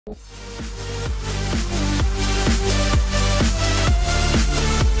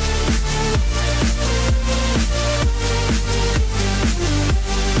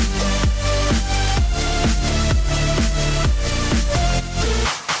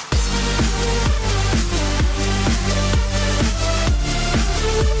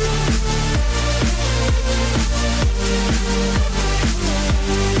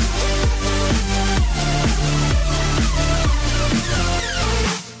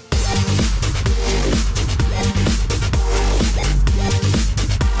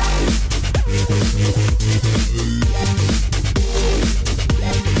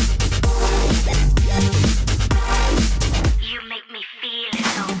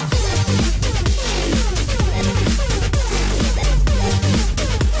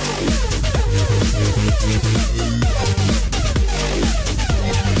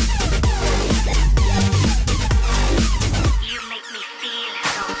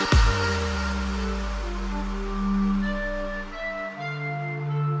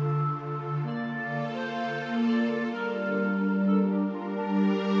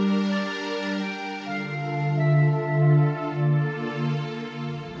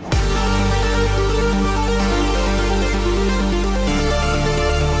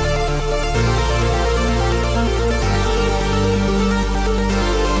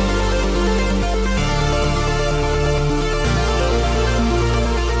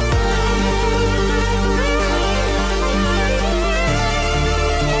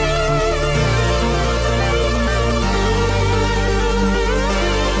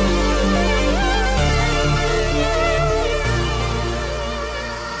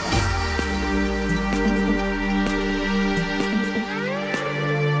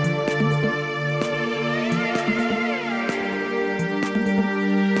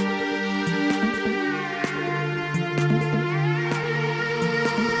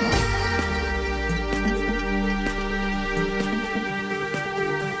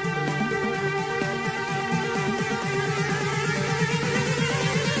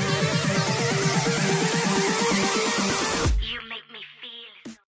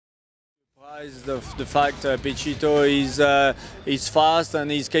The fact Pechito is fast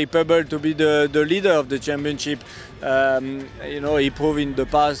and is capable to be the leader of the championship. You know, he proved in the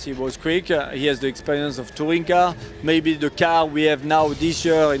past he was quick. He has the experience of touring car. Maybe the car we have now this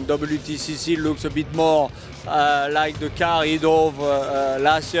year in WTCC looks a bit more like the car he drove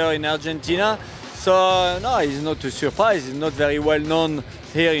last year in Argentina. So no, it's not a surprise. It's not very well known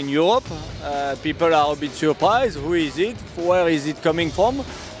here in Europe. People are a bit surprised. Who is it? Where is it coming from?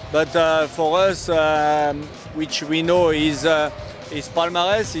 But for us, which we know is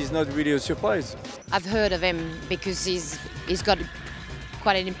palmarès, is not really a surprise. I've heard of him because he's got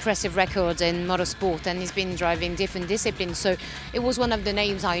quite an impressive record in motorsport and he's been driving different disciplines. So it was one of the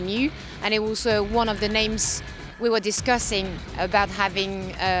names I knew, and it was one of the names we were discussing about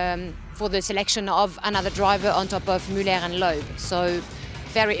having for the selection of another driver on top of Müller and Loeb. So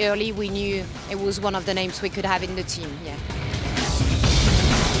very early we knew it was one of the names we could have in the team. Yeah.